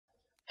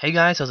Hey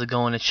guys, how's it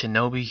going? It's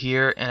ShiNoBi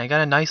here, and I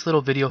got a nice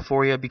little video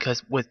for you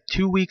because with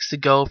 2 weeks to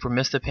go for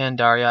Mr.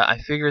 Pandaria, I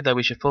figured that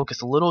we should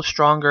focus a little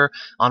stronger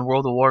on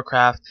World of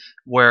Warcraft,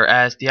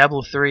 whereas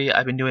Diablo 3,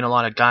 I've been doing a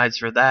lot of guides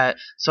for that,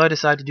 so I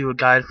decided to do a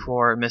guide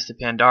for Mr.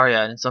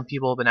 Pandaria, and some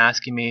people have been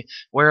asking me,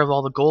 where have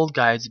all the gold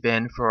guides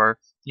been for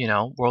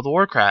World of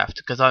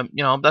Warcraft, because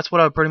that's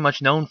what I'm pretty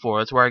much known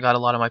for. It's where I got a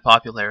lot of my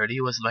popularity,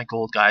 was my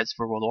gold guides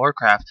for World of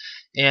Warcraft.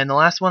 And the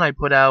last one I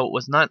put out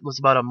was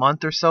about a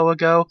month or so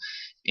ago,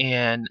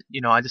 and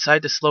I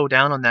decided to slow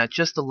down on that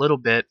just a little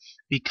bit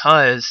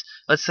because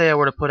let's say I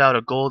were to put out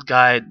a gold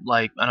guide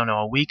like, I don't know,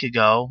 a week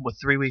ago with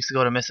 3 weeks to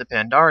go to Mr.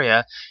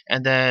 Pandaria,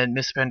 and then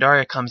Mr.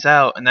 Pandaria comes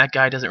out and that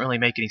guide doesn't really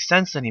make any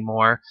sense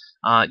anymore.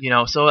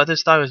 So I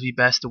just thought it would be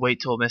best to wait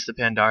till Mr.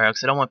 Pandaria,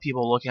 because I don't want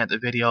people looking at the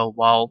video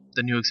while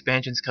the new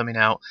expansion's coming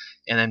out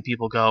and then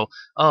people go,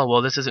 oh,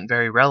 well, this isn't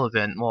very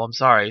relevant. Well, I'm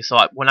sorry. So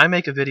when I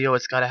make a video,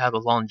 it's got to have a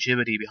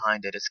longevity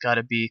behind it. It's got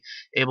to be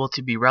able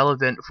to be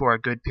relevant for a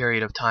good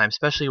period of time,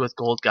 especially with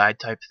gold guide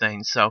type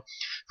things. So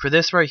for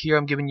this right here,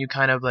 I'm giving you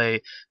kind of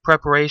a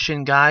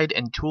preparation guide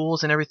and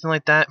tools and everything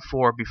like that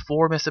for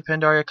before Mr.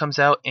 Pandaria comes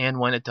out and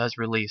when it does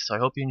release. So I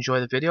hope you enjoy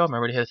the video.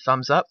 Remember to hit a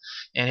thumbs up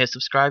and hit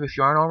subscribe if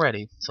you aren't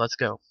already. So let's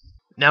go.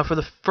 Now for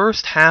the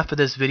first half of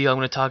this video, I'm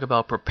going to talk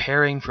about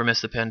preparing for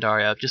Mr.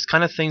 Pandaria, just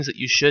kind of things that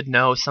you should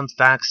know, some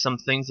facts, some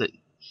things that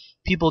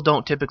people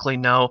don't typically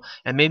know,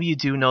 and maybe you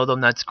do know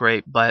them, that's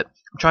great, but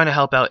I'm trying to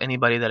help out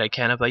anybody that I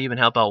can. If I even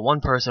help out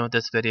one person with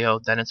this video,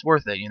 then it's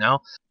worth it,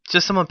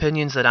 Just some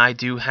opinions that I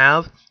do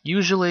have.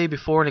 Usually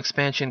before an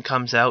expansion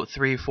comes out,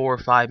 3, 4,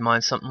 5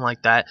 months, something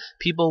like that,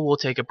 people will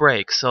take a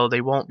break, so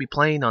they won't be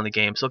playing on the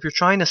game. So if you're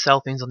trying to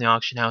sell things on the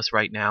auction house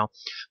right now,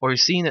 or you're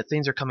seeing that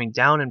things are coming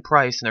down in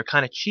price and they're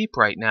kind of cheap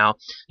right now,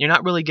 you're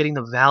not really getting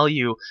the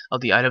value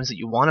of the items that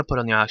you want to put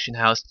on the auction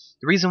house.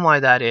 The reason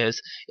why that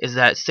is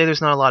that say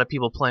there's not a lot of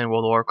people playing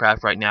World of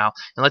Warcraft right now,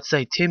 and let's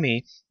say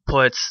Timmy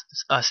puts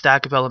a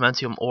stack of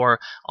Elementium ore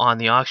on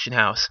the auction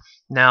house.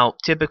 Now,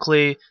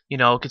 typically,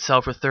 it could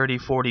sell for 30,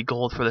 40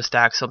 gold for the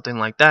stack, something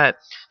like that.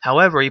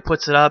 However, he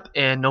puts it up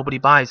and nobody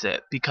buys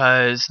it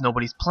because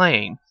nobody's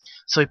playing.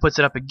 So he puts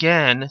it up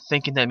again,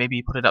 thinking that maybe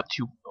he put it up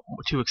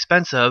too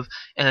expensive,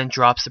 and then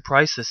drops the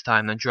price this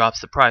time, then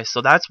drops the price.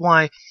 So that's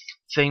why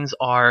things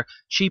are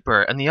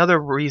cheaper. And the other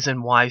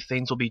reason why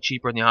things will be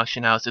cheaper in the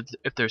auction house is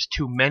if there's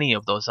too many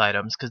of those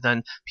items, because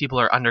then people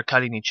are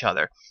undercutting each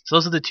other. So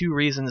those are the two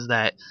reasons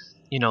that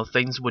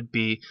things would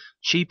be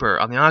cheaper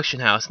on the auction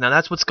house. Now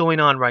that's what's going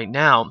on right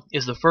now,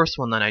 is the first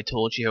one that I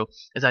told you,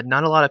 is that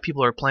not a lot of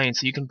people are playing,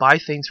 so you can buy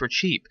things for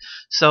cheap.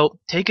 So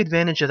take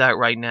advantage of that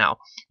right now.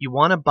 You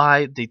want to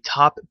buy the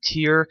top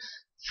tier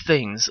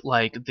things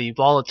like the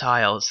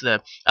volatiles,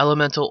 the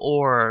elemental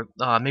ore,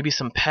 maybe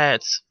some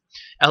pets,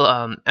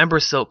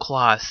 Ember Silk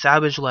Cloth,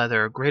 Savage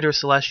Leather, Greater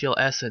Celestial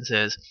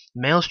Essences,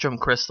 Maelstrom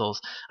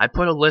Crystals. I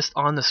put a list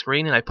on the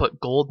screen and I put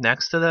gold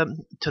next to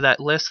that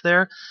list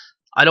there.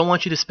 I don't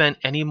want you to spend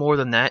any more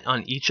than that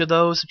on each of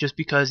those just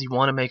because you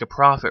want to make a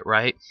profit,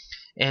 right?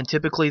 And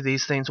typically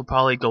these things will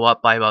probably go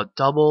up by about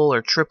double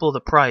or triple the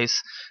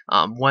price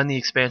when the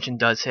expansion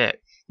does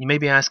hit. You may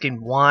be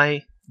asking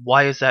why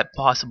is that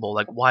possible?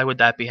 Like, why would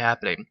that be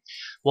happening?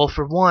 Well,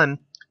 for one,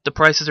 the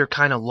prices are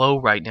kind of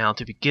low right now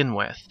to begin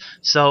with,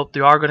 so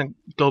they are going to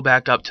go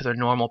back up to their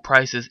normal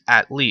prices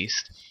at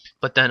least.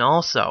 But then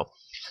also,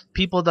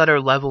 people that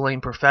are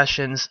leveling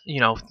professions,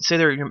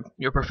 say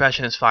your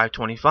profession is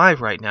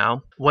 525 right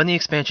now, when the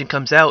expansion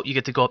comes out you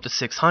get to go up to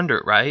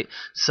 600, right?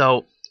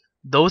 So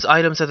those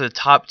items are the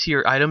top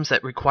tier items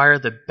that require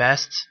the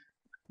best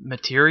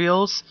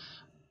materials.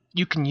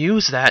 You can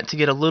use that to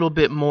get a little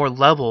bit more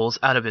levels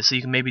out of it, so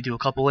you can maybe do a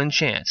couple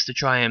enchants to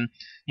try and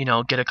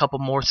get a couple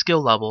more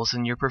skill levels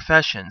in your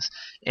professions.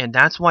 And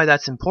that's why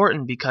that's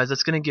important, because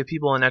it's going to give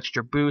people an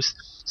extra boost,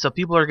 so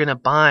people are going to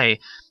buy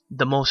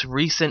the most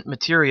recent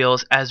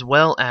materials as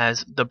well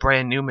as the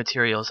brand new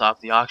materials off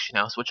the auction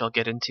house, which I'll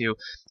get into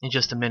in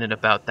just a minute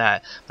about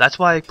that. That's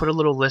why I put a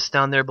little list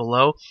down there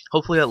below.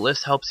 Hopefully that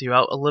list helps you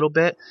out a little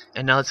bit.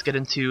 And now let's get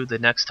into the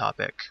next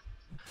topic.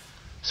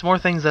 Some more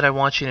things that I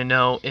want you to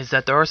know is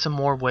that there are some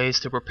more ways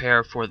to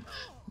prepare for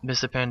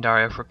Mr.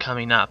 Pandaria for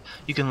coming up.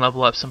 You can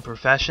level up some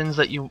professions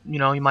that you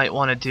might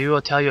want to do.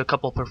 I'll tell you a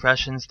couple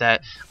professions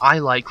that I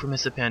like for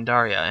Mr.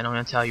 Pandaria, and I'm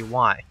going to tell you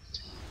why.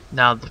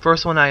 Now, the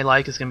first one I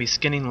like is going to be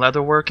skinning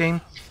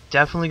leatherworking.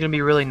 Definitely going to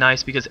be really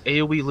nice because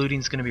AoE looting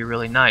is going to be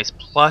really nice.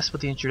 Plus,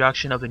 with the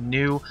introduction of a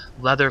new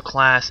leather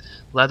class,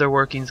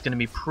 leatherworking is going to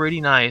be pretty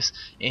nice.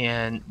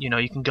 And you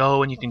can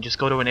go and you can just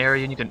go to an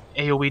area and you can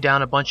AoE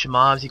down a bunch of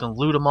mobs. You can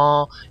loot them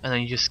all and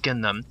then you just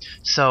skin them.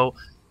 So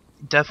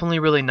definitely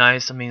really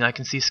nice. I mean, I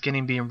can see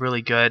skinning being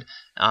really good.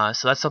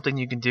 So that's something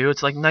you can do.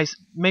 It's like nice,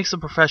 makes the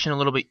profession a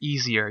little bit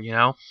easier.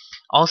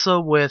 Also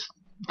with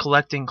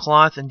collecting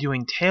cloth and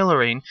doing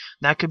tailoring,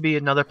 that could be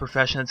another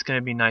profession that's going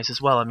to be nice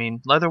as well. I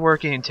mean,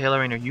 leatherworking and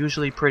tailoring are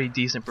usually pretty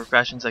decent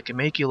professions that can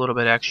make you a little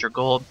bit extra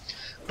gold,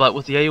 but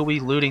with the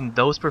AoE looting,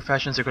 those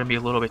professions are going to be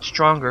a little bit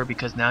stronger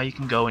because now you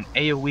can go in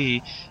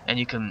AoE and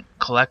you can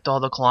collect all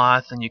the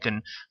cloth and you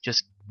can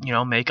just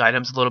make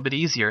items a little bit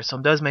easier. So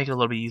it does make it a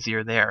little bit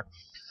easier there.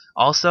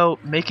 Also,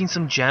 making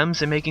some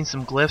gems and making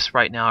some glyphs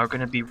right now are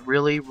going to be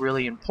really,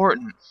 really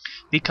important,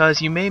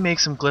 because you may make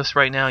some glyphs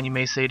right now and you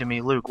may say to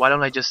me, Luke, why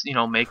don't I just,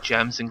 make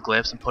gems and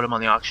glyphs and put them on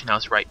the auction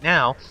house right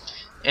now,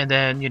 and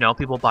then,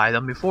 people buy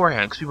them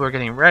beforehand because people are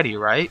getting ready,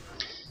 right?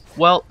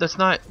 Well, that's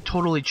not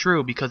totally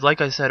true, because like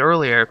I said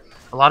earlier,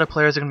 a lot of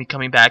players are going to be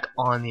coming back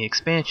on the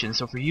expansion.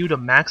 So for you to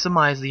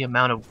maximize the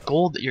amount of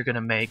gold that you're going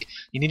to make,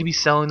 you need to be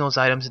selling those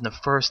items in the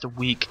first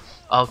week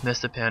of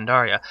Mr.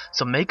 Pandaria.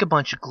 So make a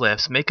bunch of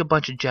glyphs, make a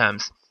bunch of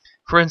gems.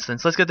 For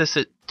instance, let's get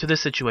to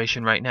this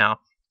situation right now.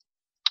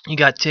 You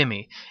got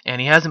Timmy,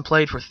 and he hasn't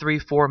played for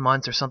 3-4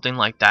 months or something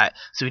like that,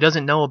 so he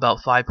doesn't know about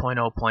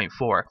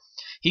 5.0.4.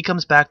 He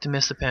comes back to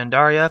Mr.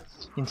 Pandaria,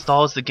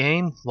 installs the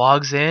game,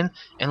 logs in,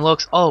 and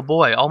looks, oh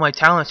boy, all my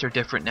talents are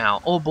different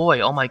now. Oh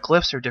boy, all my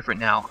glyphs are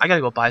different now. I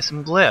gotta go buy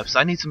some glyphs.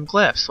 I need some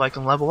glyphs so I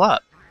can level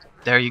up.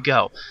 There you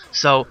go.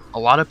 So a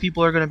lot of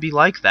people are going to be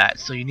like that,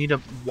 so you need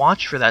to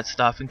watch for that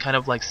stuff and kind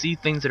of like see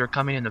things that are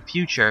coming in the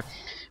future.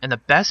 And the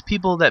best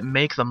people that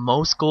make the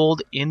most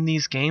gold in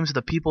these games are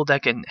the people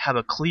that can have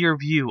a clear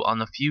view on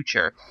the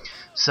future.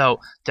 So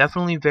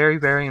definitely very,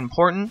 very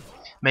important.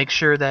 Make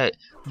sure that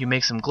you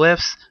make some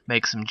glyphs,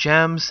 make some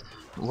gems,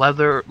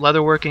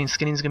 leatherworking and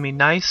skinning is going to be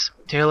nice,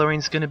 tailoring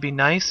is going to be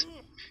nice.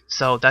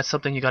 So that's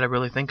something you got to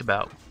really think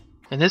about.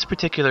 In this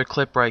particular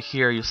clip right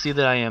here, you'll see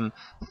that I am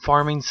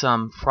farming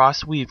some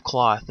frostweave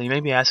cloth. And you may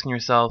be asking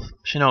yourself,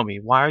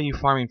 ShiNoBi, why are you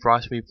farming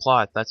frostweave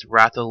cloth? That's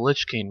Wrath of the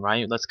Lich King,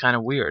 right? That's kind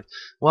of weird.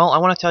 Well, I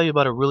want to tell you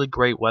about a really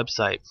great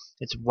website.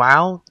 It's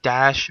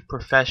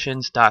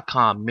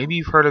wow-professions.com. Maybe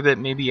you've heard of it,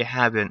 maybe you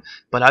haven't,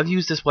 but I've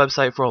used this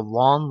website for a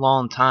long,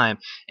 long time,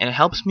 and it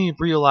helps me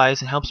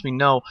realize and helps me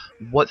know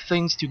what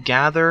things to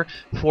gather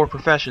for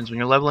professions. When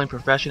you're leveling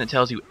profession, it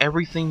tells you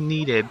everything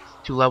needed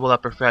to level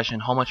up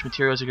profession, how much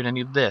materials you're going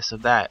to need, this,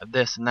 of that, of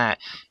this, and that.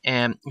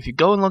 And if you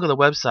go and look at the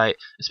website,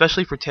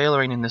 especially for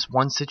tailoring in this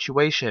one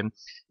situation,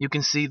 you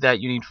can see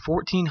that you need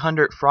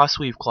 1400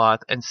 frostweave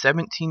cloth and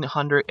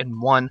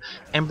 1701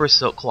 ember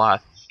silk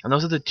cloth. And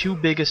those are the two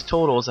biggest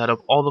totals out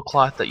of all the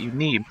cloth that you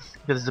need,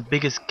 because it's the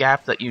biggest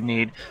gap that you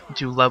need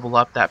to level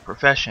up that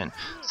profession.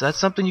 So that's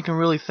something you can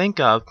really think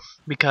of,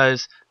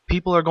 because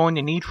people are going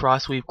to need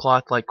frostweave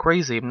cloth like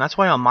crazy, and that's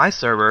why on my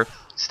server,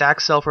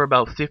 stacks sell for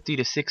about 50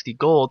 to 60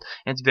 gold,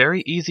 and it's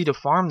very easy to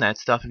farm that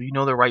stuff if you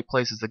know the right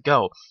places to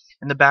go.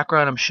 In the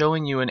background, I'm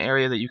showing you an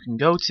area that you can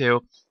go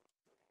to,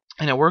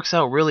 and it works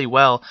out really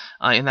well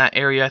in that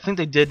area. I think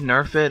they did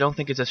nerf it. I don't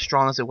think it's as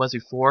strong as it was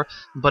before,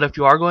 but if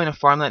you are going to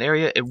farm that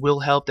area, it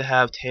will help to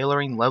have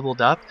tailoring leveled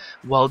up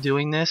while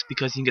doing this,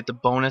 because you can get the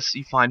bonus,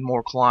 you find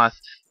more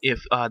cloth if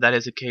that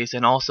is the case,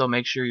 and also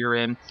make sure you're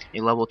in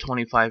a level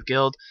 25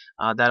 guild.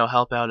 That'll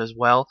help out as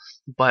well.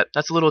 But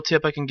that's a little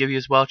tip I can give you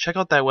as well. Check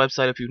out that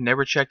website if you've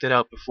never checked it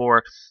out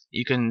before.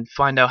 You can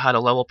find out how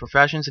to level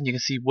professions, and you can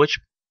see which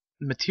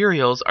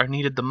materials are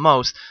needed the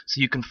most,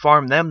 so you can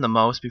farm them the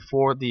most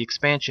before the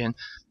expansion,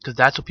 because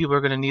that's what people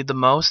are going to need the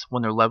most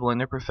when they're leveling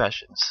their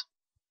professions.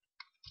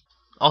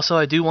 Also,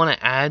 I do want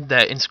to add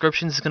that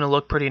Inscriptions is going to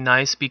look pretty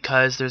nice,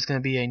 because there's going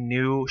to be a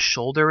new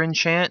shoulder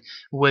enchant,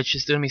 which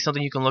is going to be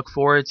something you can look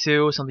forward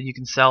to, something you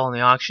can sell in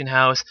the auction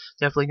house.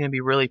 Definitely going to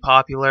be really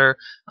popular.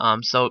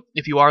 So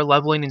if you are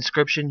leveling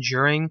Inscription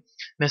during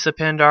Mr.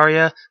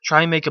 Pandaria,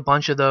 try and make a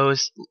bunch of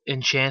those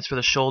enchants for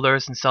the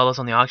shoulders and sell those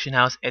on the auction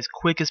house as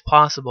quick as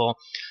possible,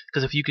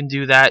 because if you can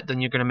do that,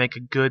 then you're going to make a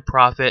good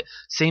profit.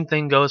 Same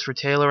thing goes for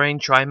tailoring.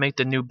 Try and make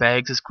the new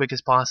bags as quick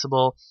as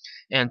possible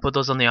and put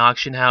those on the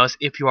auction house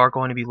if you are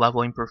going to be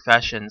leveling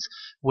professions,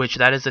 which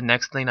that is the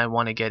next thing I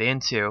want to get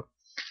into.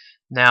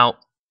 Now,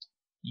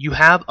 you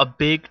have a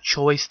big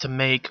choice to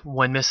make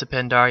when Mr.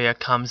 Pandaria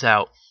comes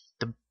out.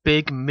 The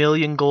big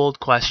million gold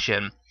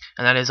question.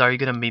 And that is, are you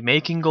going to be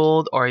making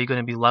gold, or are you going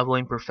to be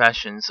leveling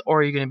professions, or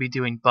are you going to be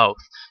doing both?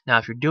 Now,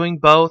 if you're doing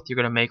both, you're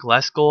going to make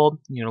less gold,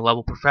 you're going to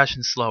level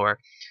professions slower.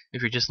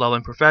 If you're just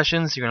leveling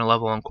professions, you're going to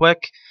level them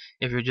quick.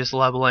 If you're just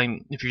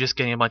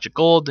getting a bunch of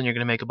gold, then you're going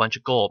to make a bunch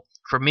of gold.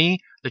 For me,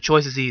 the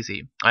choice is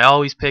easy. I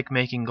always pick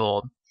making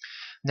gold.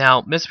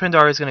 Now, Mr.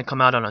 Pandaria is going to come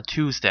out on a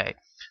Tuesday.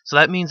 So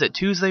that means that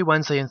Tuesday,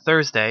 Wednesday, and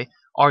Thursday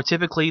are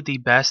typically the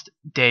best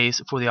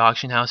days for the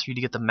auction house for you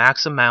to get the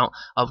max amount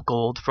of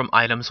gold from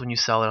items when you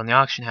sell it on the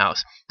auction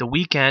house. The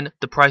weekend,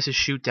 the prices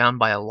shoot down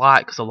by a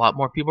lot because a lot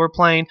more people are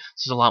playing,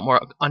 so there's a lot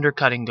more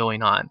undercutting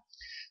going on.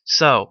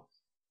 So,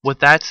 with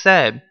that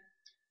said,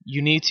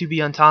 you need to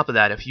be on top of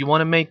that. If you want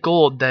to make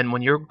gold, then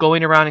when you're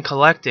going around and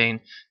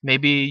collecting,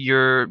 maybe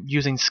you're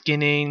using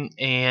skinning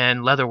and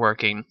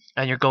leatherworking,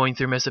 and you're going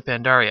through Mr.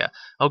 Pandaria.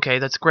 Okay,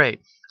 that's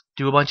great.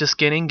 Do a bunch of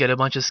skinning, get a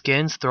bunch of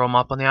skins, throw them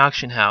up on the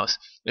auction house.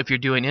 If you're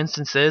doing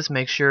instances,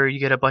 make sure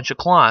you get a bunch of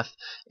cloth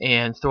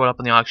and throw it up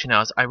on the auction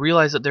house. I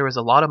realized that there was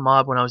a lot of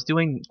mob when I was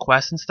doing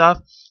quests and stuff.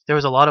 There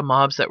was a lot of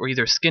mobs that were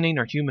either skinning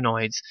or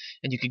humanoids,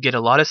 and you could get a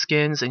lot of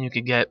skins and you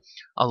could get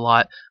a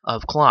lot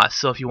of cloth.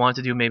 So if you want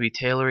to do maybe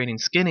tailoring and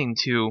skinning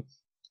to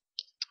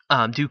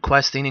do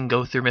questing and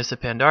go through Mr.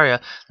 Pandaria,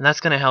 then that's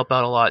going to help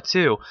out a lot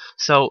too.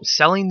 So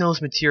selling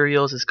those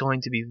materials is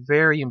going to be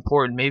very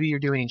important. Maybe you're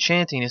doing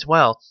enchanting as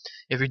well.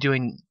 If you're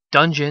doing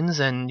dungeons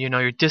and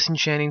you're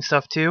disenchanting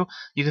stuff too,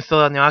 you can fill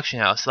out in the auction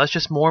house. So that's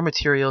just more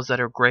materials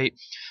that are great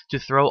to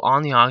throw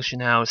on the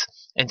auction house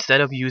instead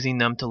of using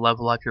them to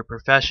level up your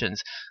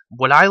professions.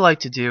 What I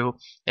like to do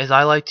is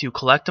I like to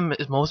collect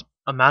the most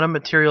amount of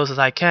materials as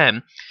I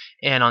can,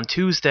 and on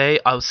Tuesday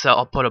I'll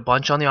put a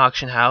bunch on the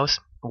auction house.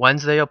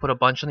 Wednesday I'll put a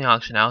bunch on the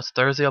auction house.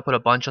 Thursday I'll put a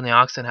bunch on the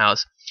auction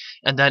house,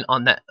 and then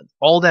on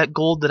all that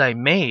gold that I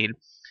made,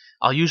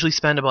 I'll usually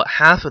spend about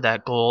half of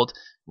that gold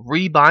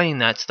rebuying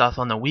that stuff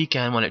on the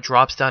weekend when it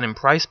drops down in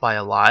price by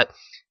a lot,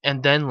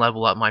 and then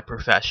level up my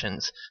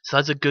professions. So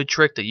that's a good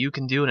trick that you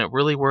can do, and it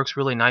really works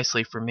really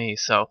nicely for me.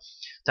 So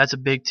that's a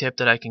big tip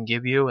that I can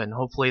give you, and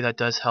hopefully that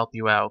does help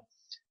you out.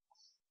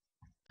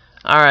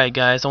 Alright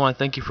guys, I want to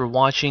thank you for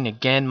watching.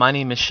 Again, my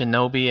name is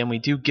ShiNoBi, and we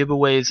do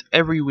giveaways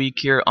every week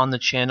here on the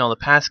channel. The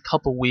past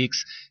couple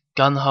weeks,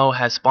 Gung-Ho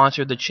has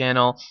sponsored the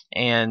channel,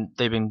 and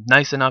they've been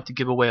nice enough to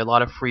give away a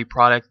lot of free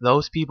product.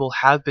 Those people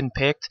have been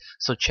picked,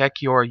 so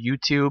check your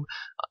YouTube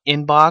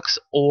inbox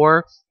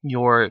or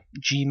your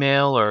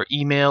Gmail or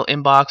email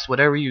inbox,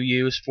 whatever you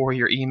use for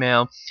your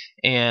email,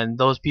 and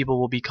those people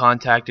will be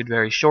contacted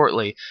very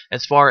shortly.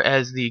 As far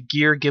as the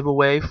gear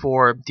giveaway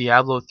for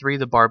Diablo 3,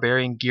 the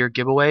Barbarian gear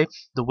giveaway,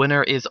 the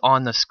winner is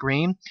on the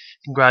screen.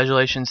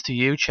 Congratulations to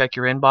you. Check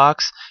your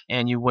inbox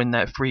and you win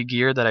that free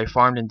gear that I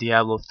farmed in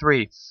Diablo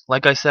 3.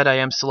 Like I said, I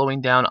am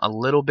slowing down a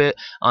little bit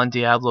on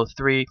Diablo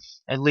 3,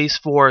 at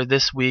least for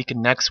this week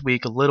and next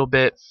week a little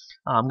bit.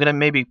 I'm going to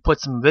maybe put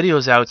some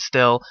videos out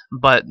still,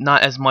 but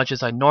not as much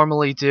as I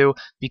normally do,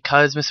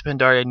 because Mr.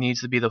 Pandaria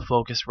needs to be the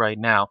focus right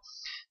now.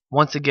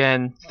 Once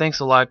again, thanks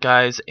a lot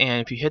guys,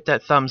 and if you hit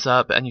that thumbs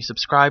up and you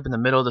subscribe in the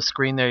middle of the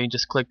screen there, you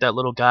just click that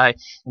little guy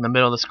in the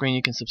middle of the screen,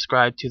 you can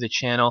subscribe to the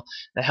channel.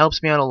 That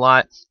helps me out a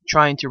lot,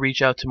 trying to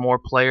reach out to more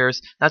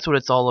players. That's what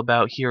it's all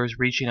about here, is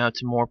reaching out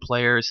to more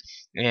players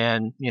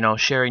and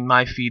sharing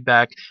my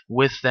feedback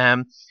with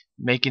them,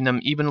 making them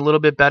even a little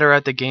bit better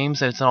at the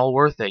games, and it's all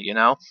worth it,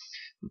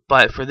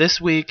 But for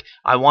this week,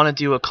 I want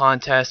to do a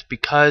contest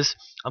because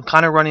I'm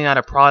kind of running out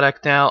of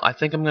product now. I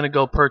think I'm going to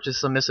go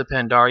purchase some Mr.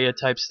 Pandaria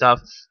type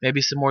stuff,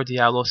 maybe some more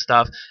Diablo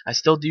stuff. I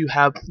still do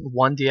have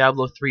one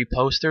Diablo 3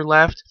 poster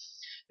left.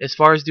 As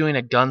far as doing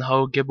a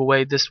Gung-Ho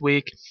giveaway this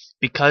week,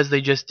 because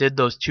they just did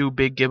those two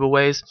big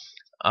giveaways,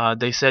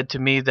 they said to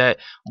me that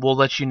we'll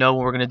let you know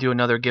when we're going to do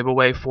another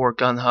giveaway for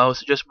Gung-Ho.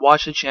 So just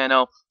watch the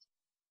channel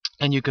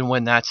and you can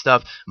win that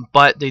stuff.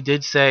 But they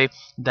did say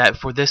that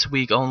for this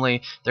week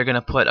only, they're going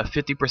to put a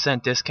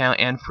 50% discount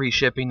and free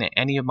shipping to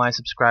any of my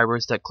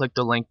subscribers that click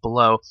the link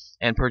below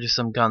and purchase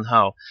some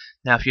Gung-Ho.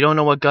 Now, if you don't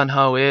know what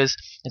Gung-Ho is,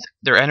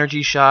 they're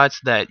energy shots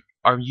that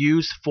are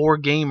used for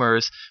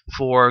gamers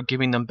for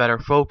giving them better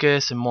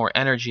focus and more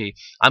energy.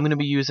 I'm going to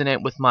be using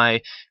it with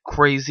my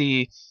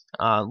crazy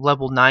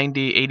level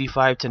 90,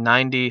 85 to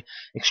 90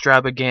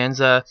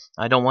 extravaganza.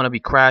 I don't want to be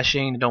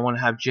crashing, I don't want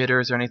to have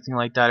jitters or anything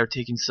like that, or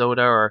taking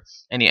soda or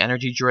any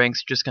energy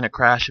drinks. You're just going to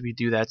crash if you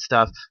do that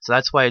stuff. So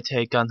that's why I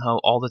take Gung-Ho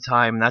all the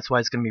time, and that's why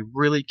it's going to be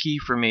really key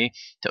for me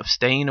to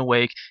staying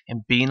awake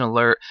and being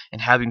alert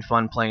and having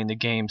fun playing the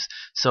games.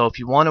 So if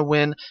you want to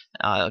win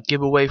a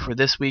giveaway for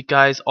this week,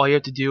 guys, all you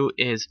have to do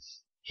is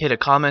hit a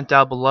comment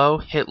down below,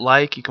 hit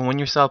like. You can win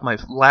yourself my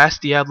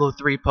last Diablo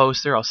 3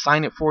 poster. I'll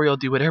sign it for you. I'll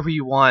do whatever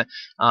you want.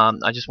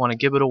 I just want to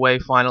give it away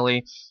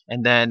finally.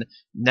 And then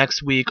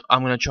next week,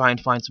 I'm going to try and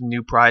find some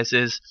new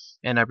prizes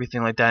and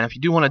everything like that. And if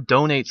you do want to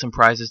donate some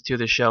prizes to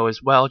the show as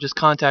well, just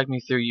contact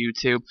me through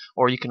YouTube,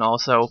 or you can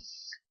also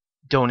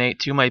donate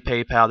to my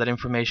PayPal. That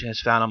information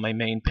is found on my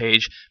main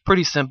page.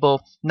 Pretty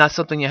simple, not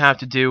something you have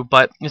to do,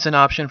 but it's an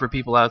option for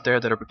people out there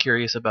that are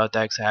curious about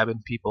that, because I have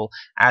been people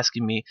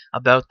asking me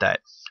about that.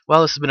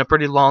 Well, this has been a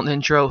pretty long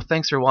intro.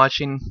 Thanks for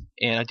watching,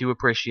 and I do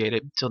appreciate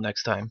it. Until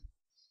next time.